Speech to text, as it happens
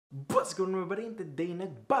What's going on everybody? And today,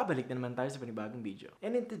 nagbabalik na naman tayo sa panibagong video.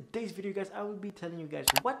 And in today's video guys, I will be telling you guys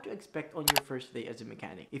what to expect on your first day as a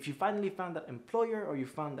mechanic. If you finally found that employer or you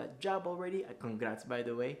found that job already, congrats by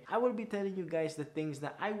the way. I will be telling you guys the things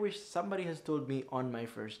that I wish somebody has told me on my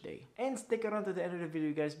first day. And stick around to the end of the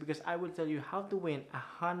video guys, because I will tell you how to win a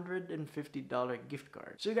 $150 gift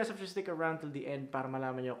card. So you guys have to stick around till the end para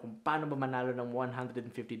malaman nyo kung paano ba manalo ng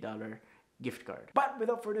 $150 gift card. But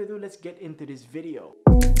without further ado, let's get into this video.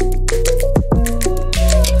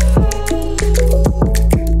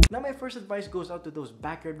 Now my first advice goes out to those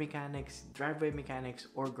backyard mechanics, driveway mechanics,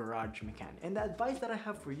 or garage mechanics. And the advice that I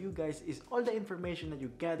have for you guys is all the information that you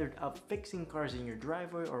gathered up fixing cars in your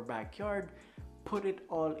driveway or backyard, put it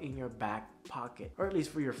all in your back pocket, or at least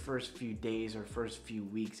for your first few days or first few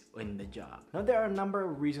weeks in the job. Now there are a number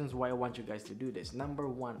of reasons why I want you guys to do this. Number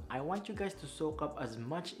one, I want you guys to soak up as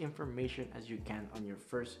much information as you can on your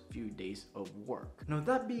first few days of work. Now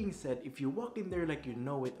that being said, if you walk in there like you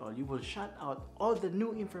know it all, you will shut out all the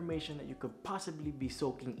new information that you could possibly be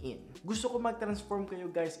soaking in. Gusto ko mag-transform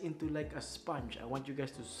kayo guys into like a sponge. I want you guys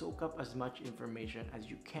to soak up as much information as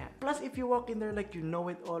you can. Plus, if you walk in there like you know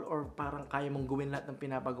it all, or parang kaya mong gawin lahat ng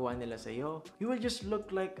pinapagawa nila sa'yo, you will just look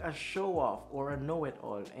like a show-off or a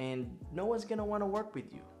know-it-all, and no one's gonna want to work with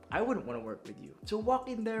you. I wouldn't want to work with you. So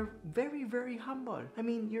walk in there very, very humble. I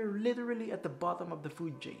mean, you're literally at the bottom of the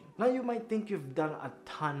food chain. Now you might think you've done a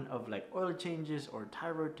ton of like oil changes or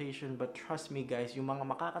tire rotation, but trust me guys, yung mga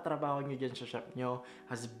makakatrabaho nyo dyan sa shop nyo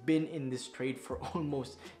has been in this trade for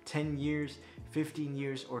almost 10 years, 15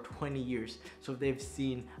 years, or 20 years. So they've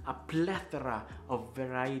seen a plethora of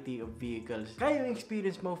variety of vehicles. Kaya yung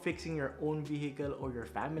experience mo fixing your own vehicle or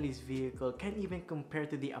your family's vehicle can't even compare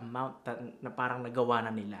to the amount that na parang nagawa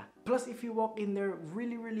na nila. Plus, if you walk in there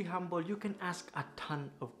really, really humble, you can ask a ton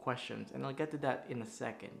of questions, and I'll get to that in a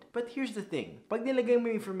second. But here's the thing. Pag nilagay mo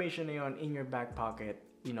yung information na yon in your back pocket,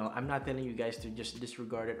 you know, I'm not telling you guys to just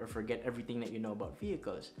disregard it or forget everything that you know about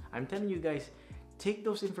vehicles. I'm telling you guys, take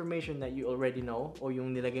those information that you already know or yung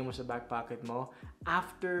nilagay mo sa back pocket mo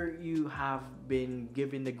after you have been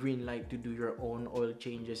given the green light to do your own oil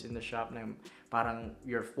changes in the shop na parang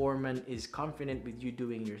your foreman is confident with you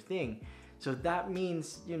doing your thing. So that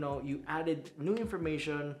means, you know, you added new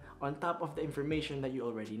information on top of the information that you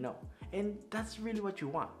already know. And that's really what you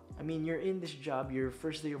want. I mean, you're in this job, your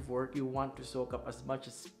first day of work, you want to soak up as much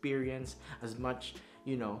experience, as much,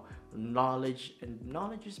 you know, knowledge. And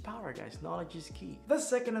knowledge is power, guys. Knowledge is key. The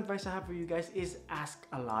second advice I have for you guys is ask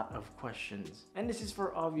a lot of questions. And this is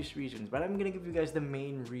for obvious reasons, but I'm gonna give you guys the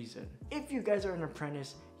main reason. If you guys are an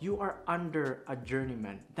apprentice, you are under a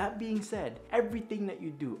journeyman. That being said, everything that you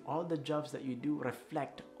do, all the jobs that you do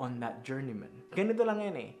reflect on that journeyman. Ganito lang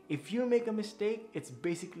yan eh. If you make a mistake, it's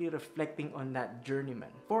basically reflecting on that journeyman.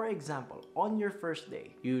 For example, on your first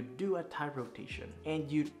day, you do a tire rotation and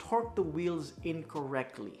you torque the wheels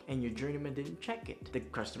incorrectly and your journeyman didn't check it. The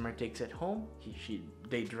customer takes it home,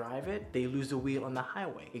 they drive it, they lose the wheel on the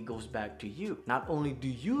highway. It goes back to you. Not only do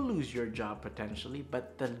you lose your job potentially,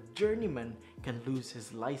 but the journeyman can lose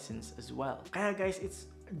his license as well. Kaya guys, it's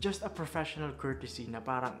just a professional courtesy na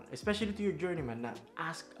parang, especially to your journeyman, na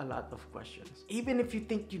ask a lot of questions. Even if you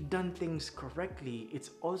think you've done things correctly,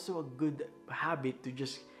 it's also a good habit to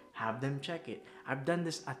just have them check it. I've done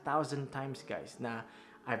this 1,000 times guys, na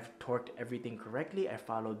I've torqued everything correctly, I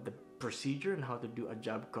followed the procedure and how to do a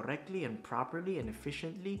job correctly and properly and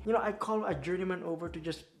efficiently. You know, I call a journeyman over to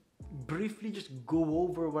just briefly just go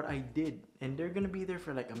over what I did, and they're gonna be there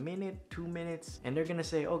for like a minute, 2 minutes, and they're gonna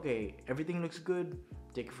say, okay, everything looks good,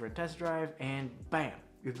 take it for a test drive, and bam,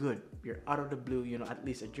 you're good. You're out of the blue. You know, at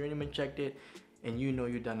least a journeyman checked it and you know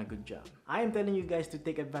you've done a good job. I am telling you guys to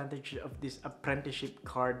take advantage of this apprenticeship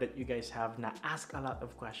card that you guys have. Now ask a lot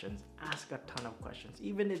of questions, ask a ton of questions,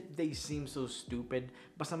 even if they seem so stupid.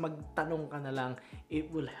 Basta magtanong ka na lang, it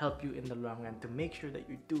will help you in the long run to make sure that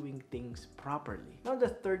you're doing things properly. Now the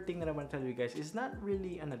third thing that I want to tell you guys is not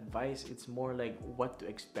really an advice, it's more like what to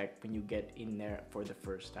expect when you get in there for the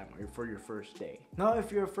first time or for your first day. Now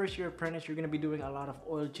if you're a first year apprentice, you're gonna be doing a lot of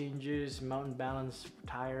oil changes, mountain balance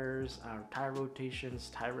tires, tire rotations,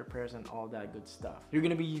 tire repairs, and all that good stuff. You're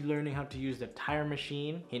gonna be learning how to use the tire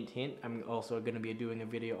machine. Hint, hint, I'm also gonna be doing a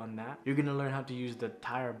video on that. You're gonna learn how to use the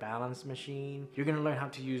tire balance machine. You're gonna learn how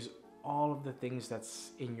to use all of the things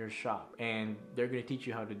that's in your shop, and they're gonna teach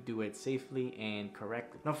you how to do it safely and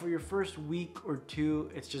correctly. Now for your first week or two,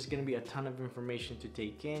 it's just gonna be a ton of information to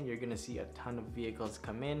take in. You're gonna see a ton of vehicles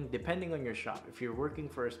come in depending on your shop. If you're working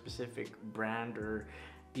for a specific brand or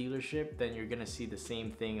dealership, then you're gonna see the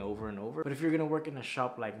same thing over and over. But if you're gonna work in a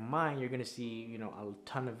shop like mine, you're gonna see, you know, a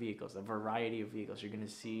ton of vehicles, a variety of vehicles. You're gonna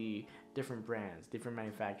see different brands, different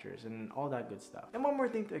manufacturers, and all that good stuff. And one more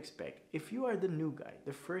thing to expect. If you are the new guy,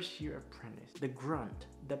 the first year apprentice, the grunt,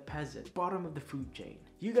 the peasant, bottom of the food chain,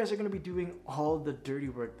 you guys are going to be doing all the dirty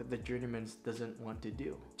work that the journeyman doesn't want to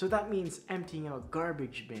do. So that means emptying out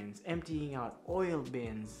garbage bins, emptying out oil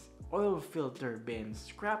bins, oil filter bins,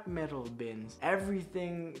 scrap metal bins,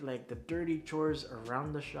 everything like the dirty chores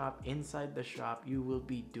around the shop, inside the shop, you will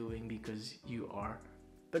be doing because you are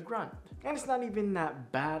the grunt. And it's not even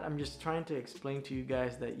that bad. I'm just trying to explain to you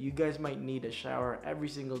guys that you guys might need a shower every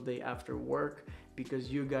single day after work because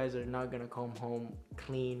you guys are not gonna come home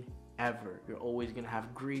clean ever. You're always gonna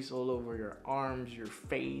have grease all over your arms, your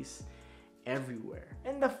face, everywhere.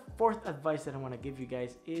 And the fourth advice that I want to give you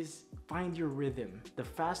guys is find your rhythm. The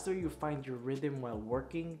faster you find your rhythm while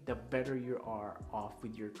working, the better you are off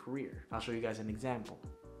with your career. I'll show you guys an example.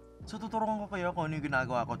 So tuturuan ko kayo kung ano yung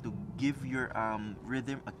ginagawa ko to give your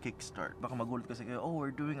rhythm a kickstart. Baka magulat kasi kayo, oh,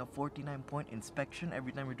 we're doing a 49-point inspection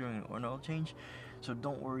every time we're doing an oil change. So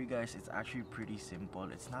don't worry guys, it's actually pretty simple.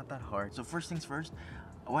 It's not that hard. So first things first,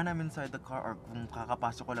 when I'm inside the car or kung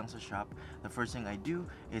kakapasok ko lang sa shop, the first thing I do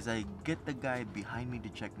is I get the guy behind me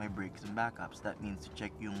to check my brakes and backups. That means to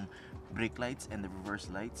check yung brake lights and the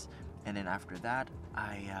reverse lights. And then after that,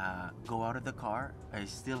 I go out of the car. I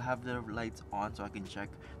still have the lights on so I can check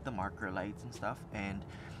the marker lights and stuff. And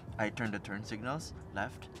I turn the turn signals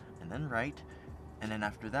left and then right. And then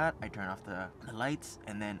after that, I turn off the lights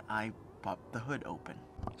and then I pop the hood open.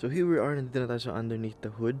 So here we are, nandito na tayo sa underneath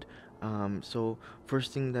the hood. So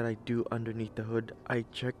first thing that I do underneath the hood, I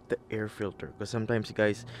check the air filter, because sometimes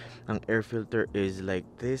guys, ang air filter is like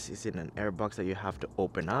this, is in an air box that you have to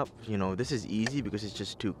open up. You know, this is easy because it's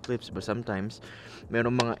just 2 clips, but sometimes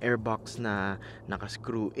merong mga air box na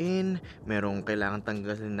naka-screw in, merong kailangan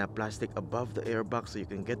tanggalin na plastic above the air box so you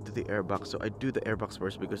can get to the air box. So I do the air box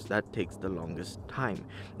first because that takes the longest time.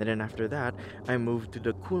 And then after that, I move to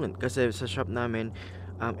the coolant, kasi sa shop namin,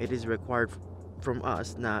 it is required from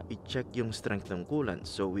us na i-check yung strength ng coolant.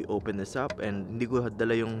 So we open this up, and hindi ko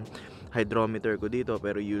dala yung hydrometer ko dito,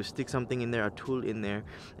 pero you stick something in there, a tool in there,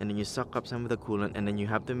 and then you suck up some of the coolant, and then you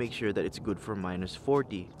have to make sure that it's good for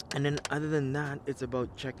 -40. And then other than that, it's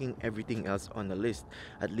about checking everything else on the list,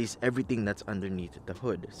 at least everything that's underneath the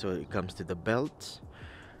hood. So it comes to the belts,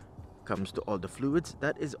 comes to all the fluids,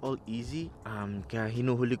 that is all easy. Kaya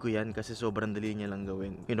hinuhuli ko yan kasi sobrang dali niya lang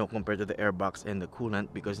gawin, you know, compared to the airbox and the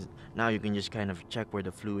coolant, because now you can just kind of check where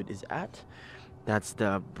the fluid is at. That's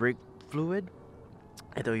the brake fluid.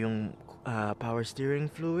 Ito yung power steering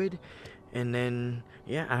fluid. And then,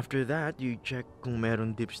 yeah, after that, you check kung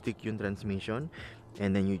meron dipstick yung transmission.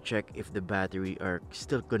 And then you check if the battery are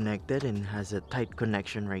still connected and has a tight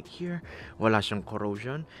connection right here, wala siyang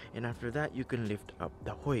corrosion. And after that, you can lift up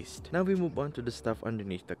the hoist. Now we move on to the stuff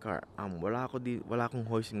underneath the car. Wala akong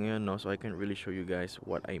hoist ngayon, no, so I can't really show you guys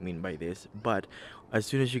what I mean by this. But as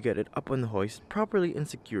soon as you get it up on the hoist properly and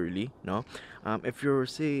securely, no, if you're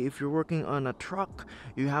working on a truck,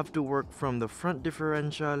 you have to work from the front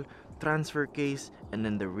differential, transfer case, and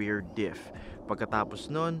then the rear diff. Pagkatapos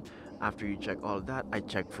nun, after you check all that, I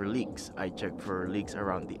check for leaks. I check for leaks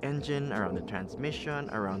around the engine, around the transmission,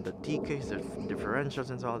 around the T-case, the differentials,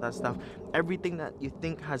 and all that stuff. Everything that you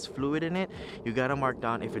think has fluid in it, you gotta mark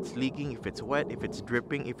down if it's leaking, if it's wet, if it's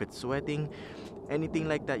dripping, if it's sweating.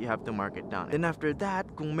 Anything like that, you have to mark it down. Then after that,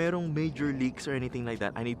 kung merong major leaks or anything like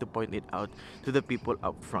that, I need to point it out to the people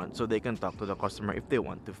up front so they can talk to the customer if they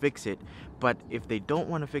want to fix it. But if they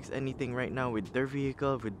don't want to fix anything right now with their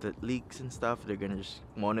vehicle, with the leaks and stuff, they're gonna just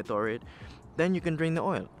monitor it. Then you can drain the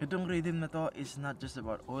oil. Itong rhythm na to is not just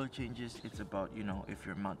about oil changes. It's about, you know, if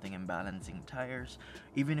you're mounting and balancing tires,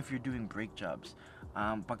 even if you're doing brake jobs.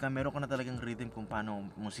 Pagka meron ka na talagang rhythm kung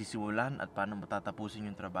paano mo sisimulan at paano mo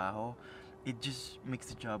tatapusin yung trabaho, it just makes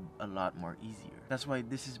the job a lot more easier. That's why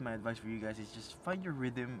this is my advice for you guys, is just find your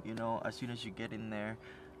rhythm, you know, as soon as you get in there,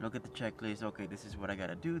 look at the checklist, okay, this is what I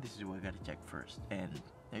gotta do, this is what I gotta check first, and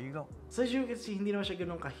there you go. So as you can see, hindi naman siya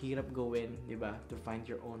ganun kahirap gawin, di ba, to find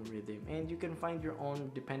your own rhythm. And you can find your own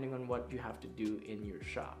depending on what you have to do in your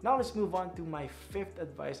shop. Now let's move on to my fifth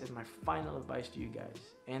advice and my final advice to you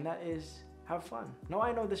guys. And that is, have fun. Now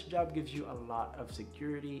I know this job gives you a lot of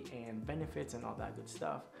security and benefits and all that good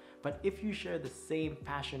stuff. But if you share the same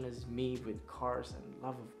passion as me with cars and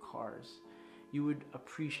love of cars, you would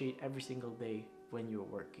appreciate every single day when you're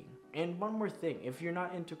working. And one more thing, if you're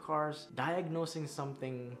not into cars, diagnosing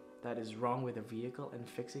something that is wrong with a vehicle and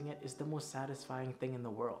fixing it is the most satisfying thing in the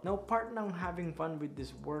world. Now, part ng having fun with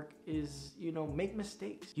this work is, make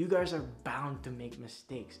mistakes. You guys are bound to make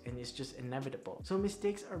mistakes, and it's just inevitable. So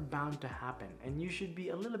mistakes are bound to happen, and you should be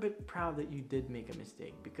a little bit proud that you did make a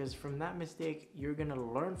mistake, because from that mistake, you're gonna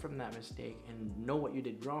learn from that mistake and know what you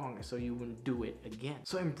did wrong so you won't do it again.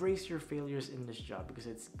 So embrace your failures in this job because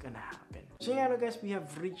it's gonna happen. So yeah, guys, we have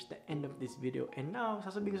reached the end of this video, and now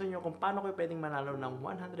sasabihin ko sa inyo kung paano kayo pwedeng manalo ng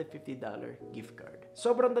 $150 gift card.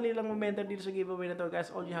 Sobrang dali lang mag-enter dito sa giveaway na to, guys.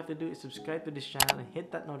 All you have to do is subscribe to this channel and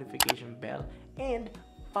hit that notification bell and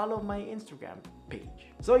follow my Instagram page.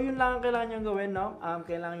 So yun lang ang kailangan nyo gawin, no?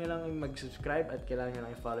 Kailangan nyo lang mag-subscribe at kailangan nyo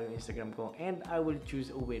lang i-follow yung Instagram ko, and I will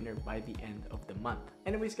choose a winner by the end of the month.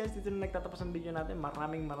 Anyways, guys, dito na nagtatapos ang video natin.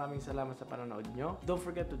 Maraming salamat sa panonood nyo. Don't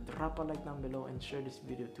forget to drop a like down below and share this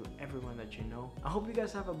video to everyone that you know. I hope you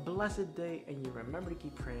guys have a blessed day, and you remember to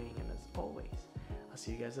keep praying, and as always, I'll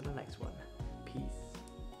see you guys in the next one. Peace.